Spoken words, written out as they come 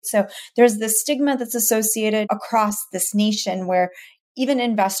So there's this stigma that's associated across this nation where even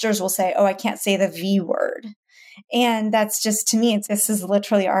investors will say, oh, I can't say the V word. And that's just, to me, this is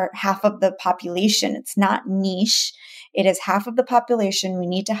literally our half of the population. It's not niche. It is half of the population. We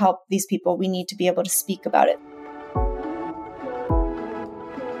need to help these people. We need to be able to speak about it.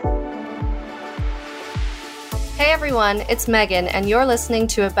 Hey everyone, it's Megan, and you're listening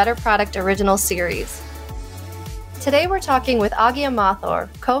to a Better Product Original series. Today we're talking with Agya Mathur,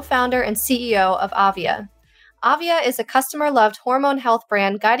 co-founder and CEO of Avia. Avia is a customer-loved hormone health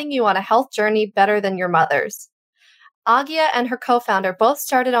brand guiding you on a health journey better than your mother's. Agya and her co-founder both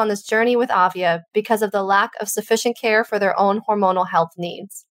started on this journey with Avia because of the lack of sufficient care for their own hormonal health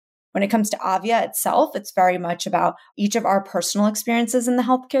needs. When it comes to Avia itself, it's very much about each of our personal experiences in the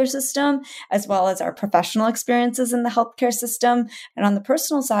healthcare system, as well as our professional experiences in the healthcare system. And on the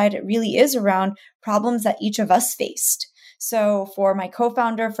personal side, it really is around problems that each of us faced. So for my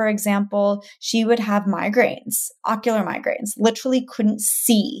co-founder, for example, she would have migraines, ocular migraines, literally couldn't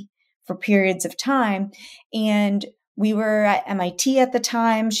see for periods of time. And we were at MIT at the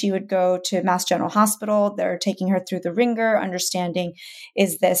time. She would go to Mass General Hospital. They're taking her through the ringer, understanding,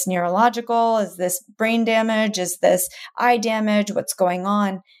 is this neurological? Is this brain damage? Is this eye damage? What's going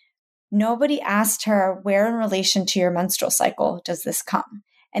on? Nobody asked her, where in relation to your menstrual cycle does this come?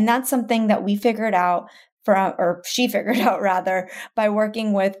 And that's something that we figured out she figured out rather, by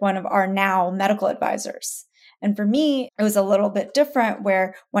working with one of our now medical advisors. And for me, it was a little bit different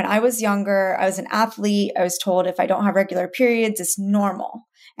where when I was younger, I was an athlete. I was told if I don't have regular periods, it's normal.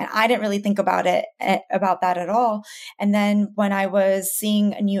 And I didn't really think about that at all. And then when I was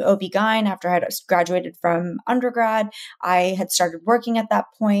seeing a new OB-GYN after I had graduated from undergrad, I had started working at that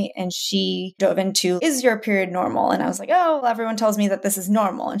point, and she dove into, is your period normal? And I was like, oh, well, everyone tells me that this is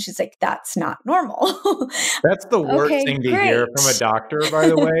normal. And she's like, that's not normal. That's the worst thing to hear from a doctor, by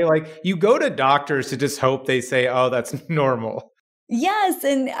the way. Like, you go to doctors to just hope they say, oh, that's normal. Yes.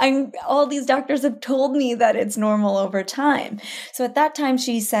 And all these doctors have told me that it's normal over time. So at that time,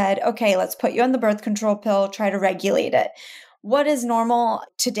 she said, okay, let's put you on the birth control pill, try to regulate it. What is normal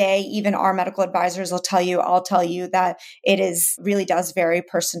today? Even our medical advisors will tell you, I'll tell you that really does vary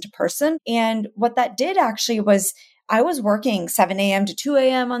person to person. And what that did actually was, I was working 7 a.m. to 2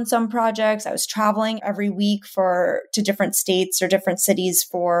 a.m. on some projects. I was traveling every week to different states or different cities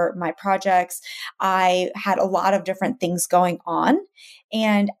for my projects. I had a lot of different things going on.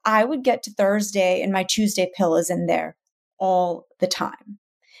 And I would get to Thursday and my Tuesday pill is in there all the time.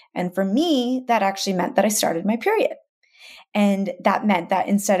 And for me, that actually meant that I started my period. And that meant that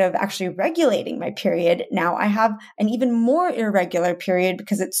instead of actually regulating my period, now I have an even more irregular period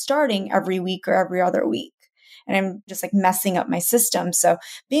because it's starting every week or every other week. And I'm just like messing up my system. So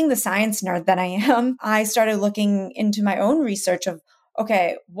being the science nerd that I am, I started looking into my own research of,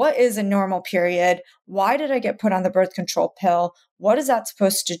 okay, what is a normal period? Why did I get put on the birth control pill? What is that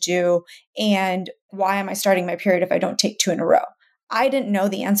supposed to do? And why am I starting my period if I don't take 2 in a row? I didn't know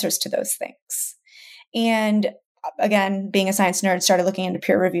the answers to those things. And again, being a science nerd, started looking into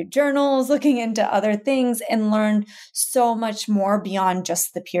peer-reviewed journals, looking into other things, and learned so much more beyond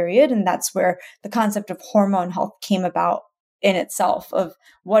just the period. And that's where the concept of hormone health came about in itself of,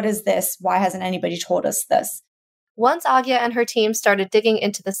 what is this? Why hasn't anybody told us this? Once Agya and her team started digging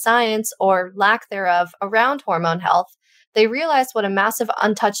into the science, or lack thereof, around hormone health, they realized what a massive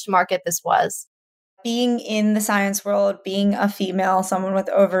untouched market this was. Being in the science world, being a female, someone with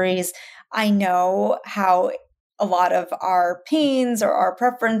ovaries, I know how a lot of our pains or our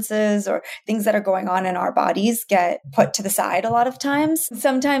preferences or things that are going on in our bodies get put to the side a lot of times.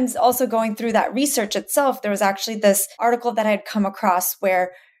 Sometimes also going through that research itself, there was actually this article that I had come across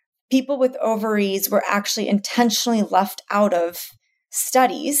where people with ovaries were actually intentionally left out of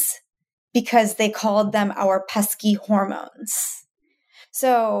studies because they called them our pesky hormones.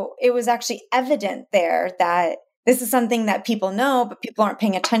 So it was actually evident there that this is something that people know, but people aren't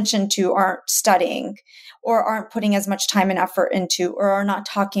paying attention to, aren't studying, or aren't putting as much time and effort into, or are not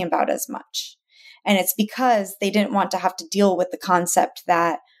talking about as much. And it's because they didn't want to have to deal with the concept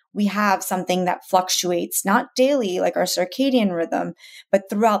that we have something that fluctuates, not daily like our circadian rhythm, but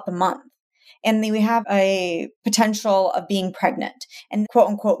throughout the month. And we have a potential of being pregnant and quote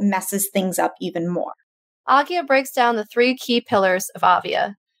unquote messes things up even more. Agya breaks down the 3 key pillars of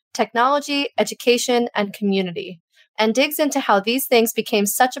Avia: technology, education, and community, and digs into how these things became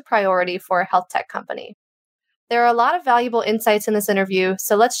such a priority for a health tech company. There are a lot of valuable insights in this interview,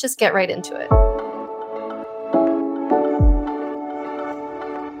 so let's just get right into it.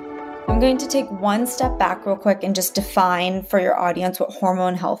 I'm going to take one step back real quick and just define for your audience what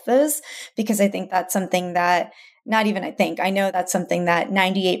hormone health is, because I think that's something that not even I think, I know that's something that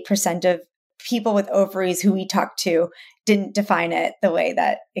 98% of people with ovaries who we talked to didn't define it the way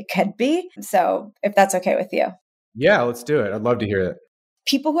that it could be. So if that's okay with you. Yeah, let's do it. I'd love to hear it.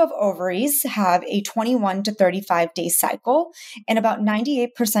 People who have ovaries have a 21 to 35 day cycle. And about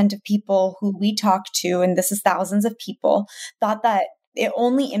 98% of people who we talked to, and this is thousands of people, thought that it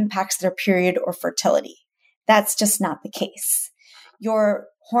only impacts their period or fertility. That's just not the case. Your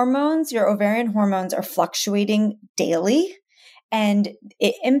hormones, your ovarian hormones are fluctuating daily, and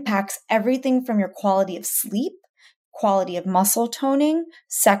it impacts everything from your quality of sleep, quality of muscle toning,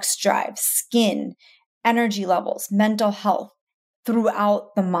 sex drive, skin, energy levels, mental health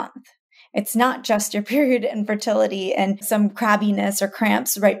throughout the month. It's not just your period and fertility and some crabbiness or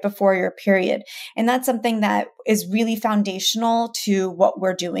cramps right before your period. And that's something that is really foundational to what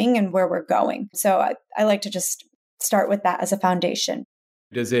we're doing and where we're going. So I like to just start with that as a foundation.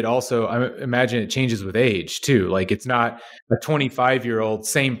 Does it also, I imagine it changes with age too. Like it's not a 25-year-old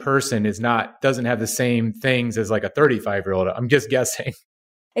same person doesn't have the same things as like a 35-year-old. I'm just guessing.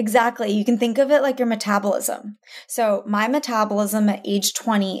 Exactly. You can think of it like your metabolism. So my metabolism at age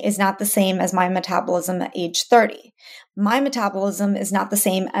 20 is not the same as my metabolism at age 30. My metabolism is not the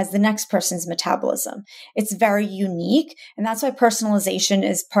same as the next person's metabolism. It's very unique. And that's why personalization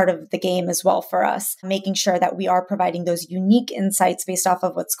is part of the game as well for us, making sure that we are providing those unique insights based off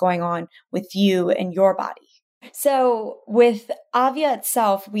of what's going on with you and your body. So with Avia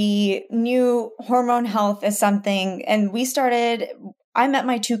itself, we knew hormone health is something, and I met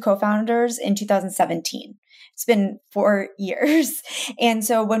my two co-founders in 2017. It's been 4 years. And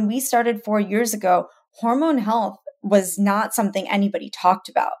so when we started 4 years ago, hormone health was not something anybody talked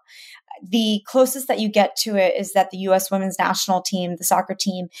about. The closest that you get to it is that the U.S. women's national team, the soccer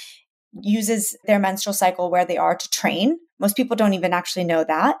team, uses their menstrual cycle where they are to train. Most people don't even actually know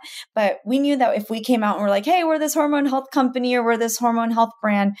that. But we knew that if we came out and we're like, hey, we're this hormone health company or we're this hormone health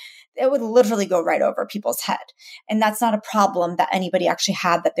brand, it would literally go right over people's head. And that's not a problem that anybody actually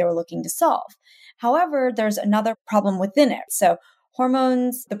had that they were looking to solve. However, there's another problem within it. So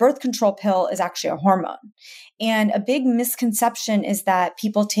hormones, the birth control pill is actually a hormone. And a big misconception is that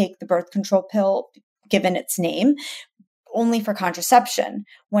people take the birth control pill, given its name, only for contraception,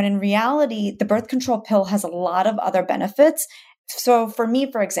 when in reality, the birth control pill has a lot of other benefits. So for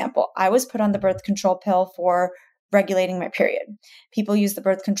me, for example, I was put on the birth control pill for regulating my period. People use the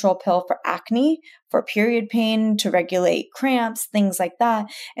birth control pill for acne, for period pain, to regulate cramps, things like that.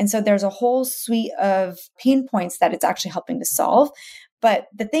 And so there's a whole suite of pain points that it's actually helping to solve. But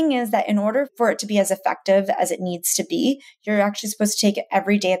the thing is that in order for it to be as effective as it needs to be, you're actually supposed to take it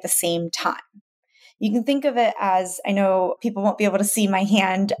every day at the same time. You can think of it as, I know people won't be able to see my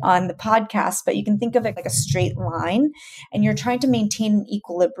hand on the podcast, but you can think of it like a straight line, and you're trying to maintain an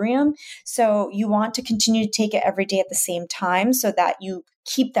equilibrium. So you want to continue to take it every day at the same time so that you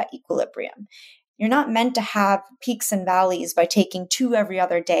keep that equilibrium. You're not meant to have peaks and valleys by taking 2 every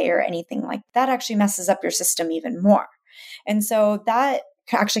other day or anything like that. Actually messes up your system even more. And so that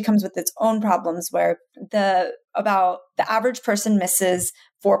actually comes with its own problems where the average person misses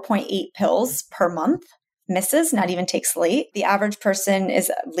 4.8 pills per month, misses, not even takes late. The average person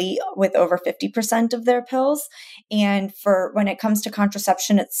is late with over 50% of their pills. And for when it comes to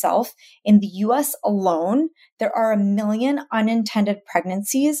contraception itself, in the US alone, there are 1 million unintended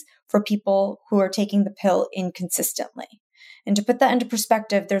pregnancies for people who are taking the pill inconsistently. And to put that into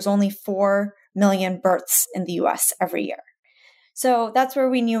perspective, there's only 4 million births in the US every year. So that's where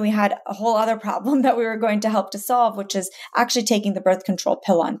we knew we had a whole other problem that we were going to help to solve, which is actually taking the birth control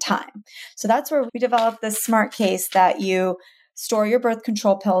pill on time. So that's where we developed this smart case that you store your birth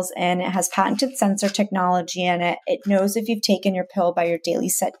control pills in. It has patented sensor technology in it. It knows if you've taken your pill by your daily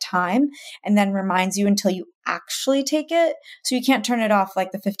set time and then reminds you until you actually take it. So you can't turn it off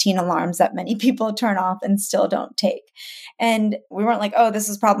like the 15 alarms that many people turn off and still don't take. And we weren't like, oh, this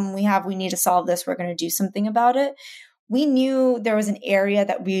is a problem we have. We need to solve this. We're going to do something about it. We knew there was an area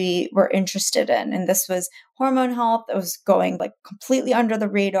that we were interested in, and this was hormone health. It was going like completely under the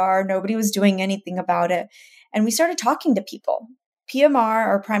radar. Nobody was doing anything about it. And we started talking to people. PMR,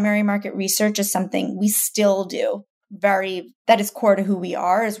 or primary market research, is something we still do. That is core to who we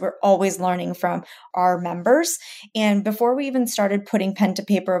are, is we're always learning from our members. And before we even started putting pen to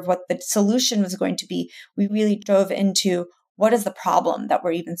paper of what the solution was going to be, we really dove into what is the problem that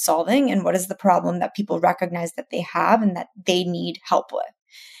we're even solving, and what is the problem that people recognize that they have and that they need help with.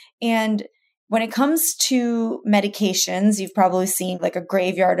 And when it comes to medications, you've probably seen like a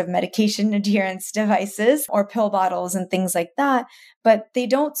graveyard of medication adherence devices or pill bottles and things like that, but they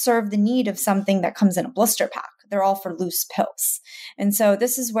don't serve the need of something that comes in a blister pack. they're all for loose pills. And so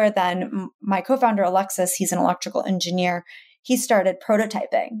this is where then my co-founder, Alexis, he's an electrical engineer. He started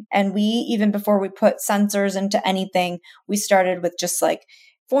prototyping. And we, even before we put sensors into anything, we started with just like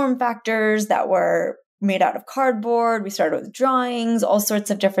form factors that were made out of cardboard. We started with drawings, all sorts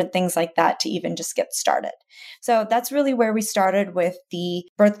of different things like that to even just get started. So that's really where we started with the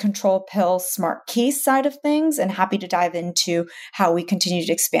birth control pill smart case side of things, and happy to dive into how we continue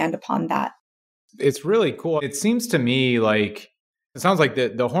to expand upon that. It's really cool. It seems to me like, it sounds like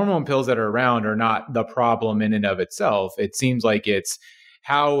the hormone pills that are around are not the problem in and of itself. It seems like it's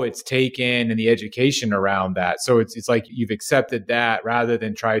how it's taken and the education around that. So it's like you've accepted that rather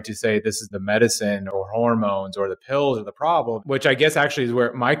than try to say this is the medicine or hormones or the pills or the problem, which I guess actually is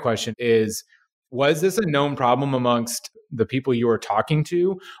where my question is, was this a known problem amongst the people you were talking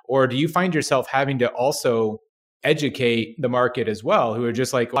to? Or do you find yourself having to also educate the market as well, who are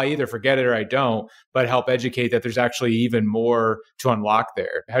just like, well, I either forget it or I don't, but help educate that there's actually even more to unlock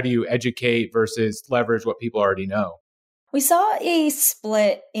there? How do you educate versus leverage what people already know? We saw a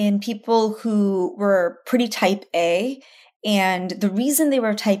split in people who were pretty type A. And the reason they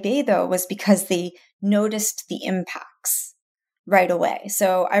were type A, though, was because they noticed the impacts right away.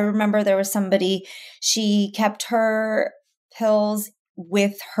 So I remember there was somebody, she kept her pills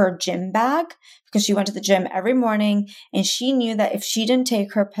with her gym bag because she went to the gym every morning. And she knew that if she didn't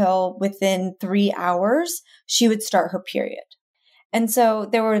take her pill within 3 hours, she would start her period. And so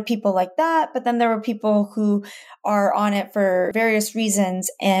there were people like that, but then there were people who are on it for various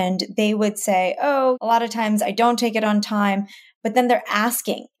reasons. And they would say, oh, a lot of times I don't take it on time, but then they're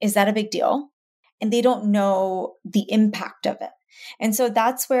asking, is that a big deal? And they don't know the impact of it. And so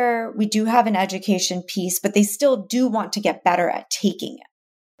that's where we do have an education piece, but they still do want to get better at taking it.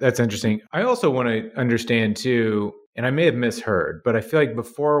 That's interesting. I also want to understand too, and I may have misheard, but I feel like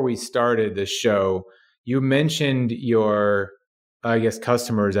before we started this show, you mentioned your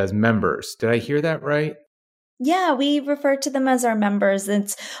customers as members. Did I hear that right? Yeah, we refer to them as our members.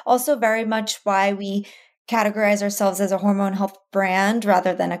 It's also very much why we categorize ourselves as a hormone health brand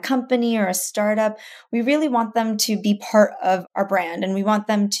rather than a company or a startup. We really want them to be part of our brand, and we want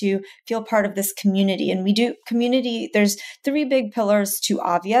them to feel part of this community. And we do community. There's 3 big pillars to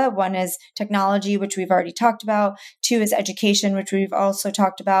Avia. One is technology, which we've already talked about. 2 is education, which we've also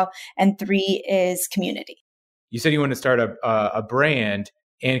talked about. And 3 is community. You said you want to start a brand,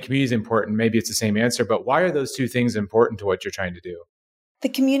 and community is important. Maybe it's the same answer, but why are those 2 things important to what you're trying to do? The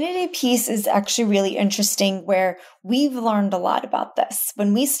community piece is actually really interesting, where we've learned a lot about this.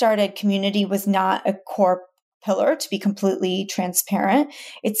 When we started, community was not a core pillar, to be completely transparent.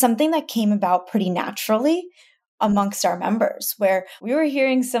 It's something that came about pretty naturally amongst our members, where we were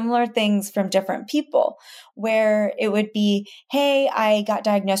hearing similar things from different people, where it would be, hey, I got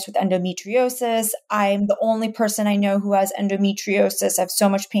diagnosed with endometriosis. I'm the only person I know who has endometriosis. I have so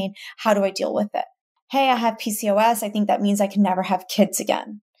much pain. How do I deal with it? Hey, I have PCOS. I think that means I can never have kids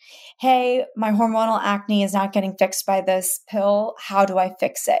again. Hey, my hormonal acne is not getting fixed by this pill. How do I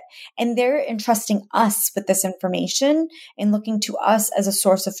fix it? And they're entrusting us with this information and looking to us as a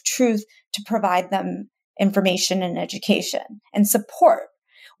source of truth to provide them information and education and support.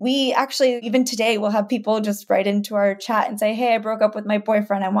 We actually, even today, will have people just write into our chat and say, hey, I broke up with my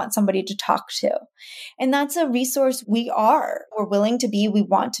boyfriend. I want somebody to talk to. And that's a resource we're willing to be, we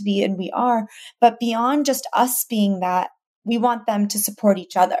want to be, and we are. But beyond just us being that, we want them to support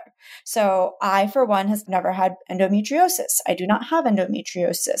each other. So I, for one, has never had endometriosis. I do not have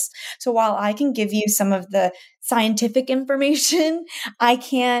endometriosis. So while I can give you some of the scientific information, I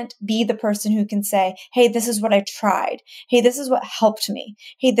can't be the person who can say, hey, this is what I tried. Hey, this is what helped me.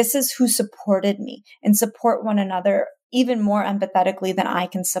 Hey, this is who supported me, and support one another even more empathetically than I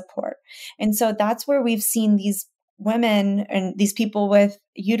can support. And so that's where we've seen these women and these people with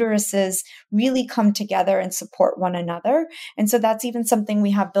uteruses really come together and support one another. And so that's even something we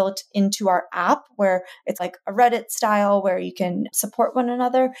have built into our app, where it's like a Reddit style where you can support one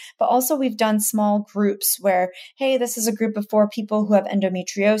another. But also we've done small groups where, hey, this is a group of 4 people who have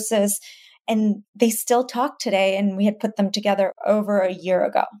endometriosis, and they still talk today. And we had put them together over a year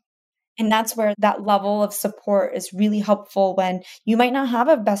ago. And that's where that level of support is really helpful when you might not have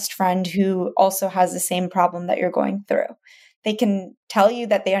a best friend who also has the same problem that you're going through. They can tell you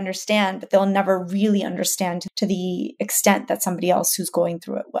that they understand, but they'll never really understand to the extent that somebody else who's going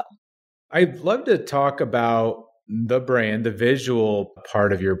through it will. I'd love to talk about the brand, the visual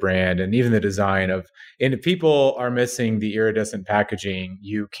part of your brand, and even the design of, and if people are missing the iridescent packaging,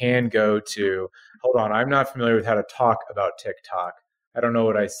 you can go to, hold on, I'm not familiar with how to talk about TikTok. I don't know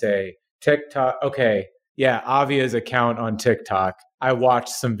what I say. TikTok. Okay. Yeah, Avia's account on TikTok. I watched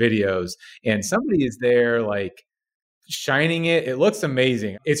some videos and somebody is there like shining it. It looks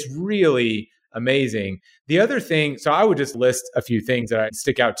amazing. It's really amazing. The other thing, so I would just list a few things that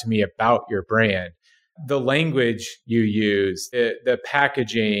stick out to me about your brand. The language you use, the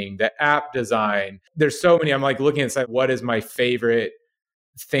packaging, the app design. There's so many. I'm like looking at what is my favorite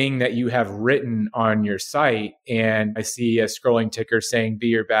thing that you have written on your site. And I see a scrolling ticker saying, be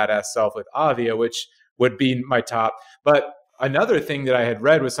your badass self with Avia, which would be my top. But another thing that I had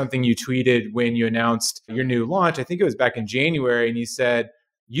read was something you tweeted when you announced your new launch. I think it was back in January. And you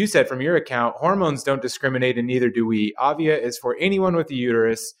said from your account, hormones don't discriminate and neither do we. Avia is for anyone with a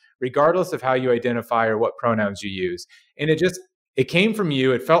uterus, regardless of how you identify or what pronouns you use. And it came from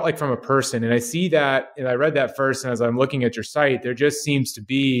you. It felt like from a person. And I see that, and I read that first. And as I'm looking at your site, there just seems to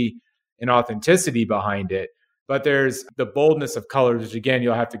be an authenticity behind it. But there's the boldness of colors, which again,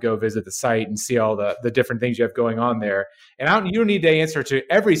 you'll have to go visit the site and see all the different things you have going on there. And you don't need to answer to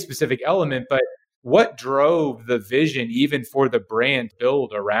every specific element, but what drove the vision even for the brand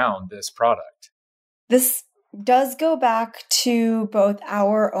build around this product? This does go back to both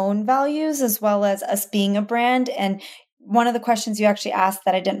our own values as well as us being a brand. And one of the questions you actually asked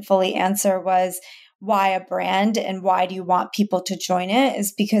that I didn't fully answer was, why a brand and why do you want people to join it?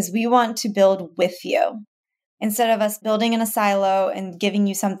 Is because we want to build with you. Instead of us building in a silo and giving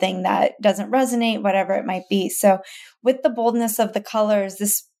you something that doesn't resonate, whatever it might be. So with the boldness of the colors,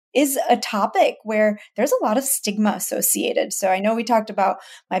 this is a topic where there's a lot of stigma associated. So I know we talked about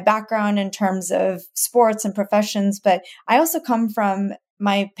my background in terms of sports and professions, but I also come from,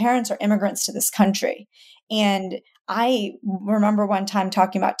 my parents are immigrants to this country. And I remember one time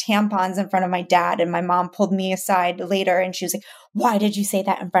talking about tampons in front of my dad, and my mom pulled me aside later and she was like, why did you say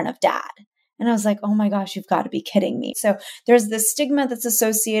that in front of dad? And I was like, oh my gosh, you've got to be kidding me. So there's this stigma that's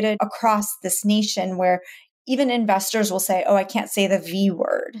associated across this nation where even investors will say, oh, I can't say the V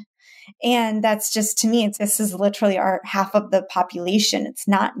word. And that's just, to me, this is literally our half of the population. It's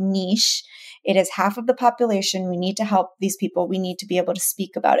not niche. It is half of the population. We need to help these people. We need to be able to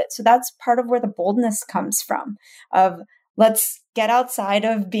speak about it. So that's part of where the boldness comes from, of let's get outside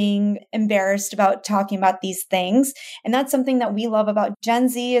of being embarrassed about talking about these things. And that's something that we love about Gen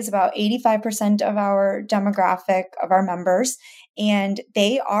Z. Is about 85% of our demographic of our members. And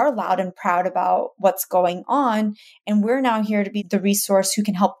they are loud and proud about what's going on. And we're now here to be the resource who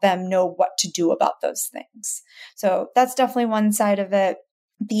can help them know what to do about those things. So that's definitely one side of it.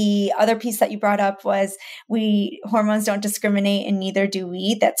 The other piece that you brought up was hormones don't discriminate and neither do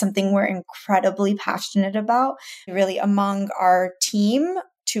we. That's something we're incredibly passionate about, really, among our team,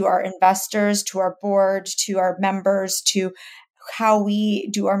 to our investors, to our board, to our members, to how we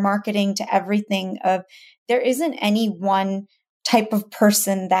do our marketing, to everything. Of there isn't any one type of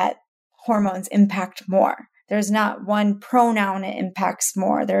person that hormones impact more. There's not one pronoun it impacts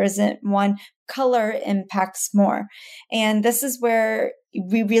more. There isn't one color impacts more. And this is where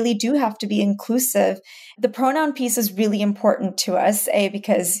we really do have to be inclusive. The pronoun piece is really important to us,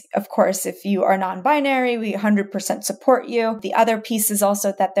 because of course, if you are non-binary, we 100% support you. The other piece is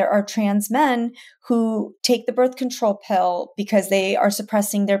also that there are trans men who take the birth control pill because they are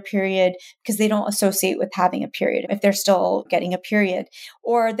suppressing their period because they don't associate with having a period if they're still getting a period.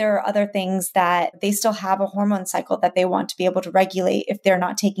 Or there are other things that they still have a hormone cycle that they want to be able to regulate if they're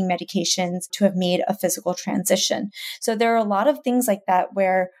not taking medications to have made a physical transition. So there are a lot of things like that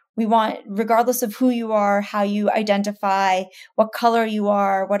where we want, regardless of who you are, how you identify, what color you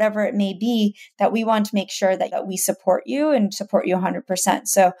are, whatever it may be, that we want to make sure that we support you and support you 100%.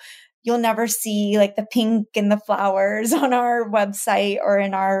 So you'll never see like the pink and the flowers on our website or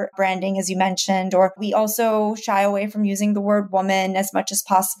in our branding, as you mentioned. Or we also shy away from using the word woman as much as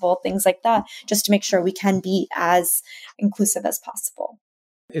possible, things like that, just to make sure we can be as inclusive as possible.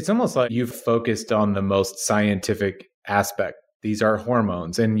 It's almost like you've focused on the most scientific aspect. These are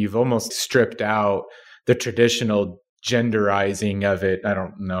hormones, and you've almost stripped out the traditional genderizing of it. I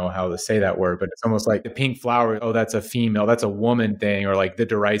don't know how to say that word, but it's almost like the pink flower. Oh, that's a female, that's a woman thing, or like the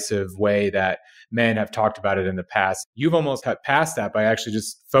derisive way that men have talked about it in the past. You've almost cut past that by actually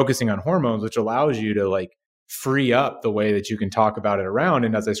just focusing on hormones, which allows you to like free up the way that you can talk about it around.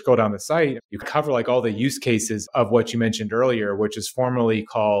 And as I scroll down the site, you cover like all the use cases of what you mentioned earlier, which is formerly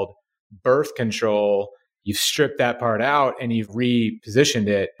called birth control. You've stripped that part out and you've repositioned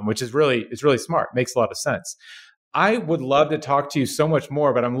it, which is really smart. Makes a lot of sense. I would love to talk to you so much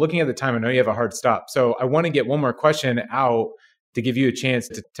more, but I'm looking at the time. I know you have a hard stop. So I want to get one more question out to give you a chance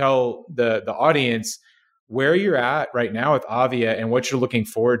to tell the audience where you're at right now with Avia and what you're looking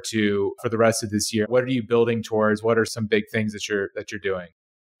forward to for the rest of this year. What are you building towards? What are some big things that you're doing?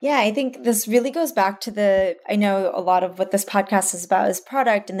 Yeah, I think this really goes back to I know a lot of what this podcast is about is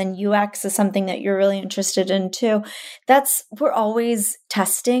product, and then UX is something that you're really interested in too. We're always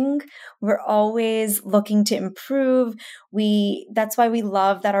testing. We're always looking to improve. That's why we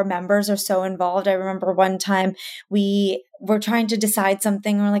love that our members are so involved. I remember one time we were trying to decide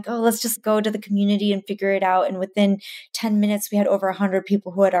something. And we're like, oh, let's just go to the community and figure it out. And within 10 minutes, we had over 100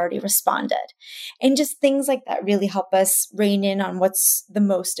 people who had already responded. And just things like that really help us rein in on what's the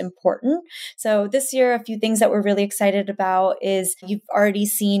most important. So this year, a few things that we're really excited about is you've already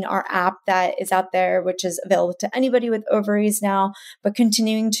seen our app that is out there, which is available to anybody with ovaries now, but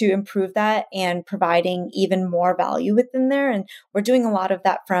continuing to improve that and providing even more value within there. And we're doing a lot of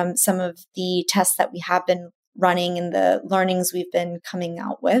that from some of the tests that we have been running and the learnings we've been coming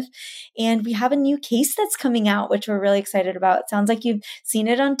out with. And we have a new case that's coming out, which we're really excited about. It sounds like you've seen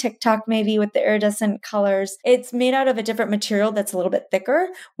it on TikTok, maybe with the iridescent colors. It's made out of a different material that's a little bit thicker,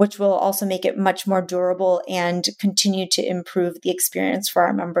 which will also make it much more durable and continue to improve the experience for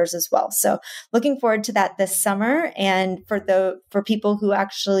our members as well. So looking forward to that this summer. And for people who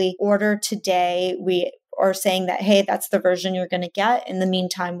actually order today, we are saying that, hey, that's the version you're going to get. In the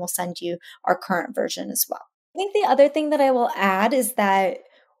meantime, we'll send you our current version as well. I think the other thing that I will add is that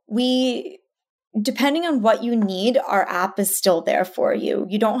depending on what you need, our app is still there for you.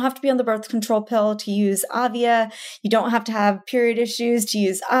 You don't have to be on the birth control pill to use Avia. You don't have to have period issues to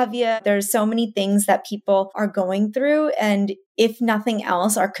use Avia. There's so many things that people are going through. And if nothing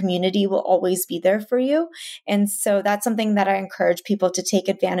else, our community will always be there for you. And so that's something that I encourage people to take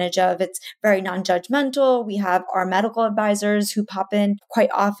advantage of. It's very non-judgmental. We have our medical advisors who pop in quite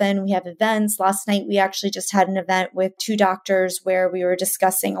often. We have events. Last night, we actually just had an event with 2 doctors where we were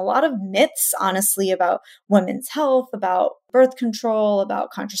discussing a lot of myths, honestly, about women's health, about birth control,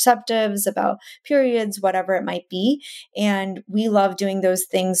 about contraceptives, about periods, whatever it might be. And we love doing those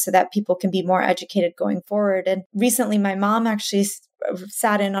things so that people can be more educated going forward. And recently, my mom actually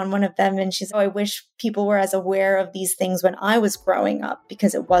sat in on one of them and she said, I wish people were as aware of these things when I was growing up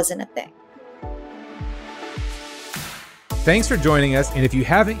because it wasn't a thing. Thanks for joining us. And if you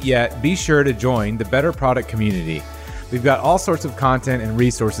haven't yet, be sure to join the Better Product community. We've got all sorts of content and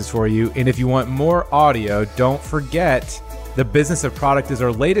resources for you. And if you want more audio, don't forget The Business of Product is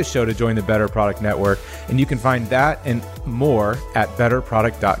our latest show to join the Better Product Network. And you can find that and more at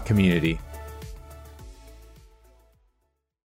betterproduct.community.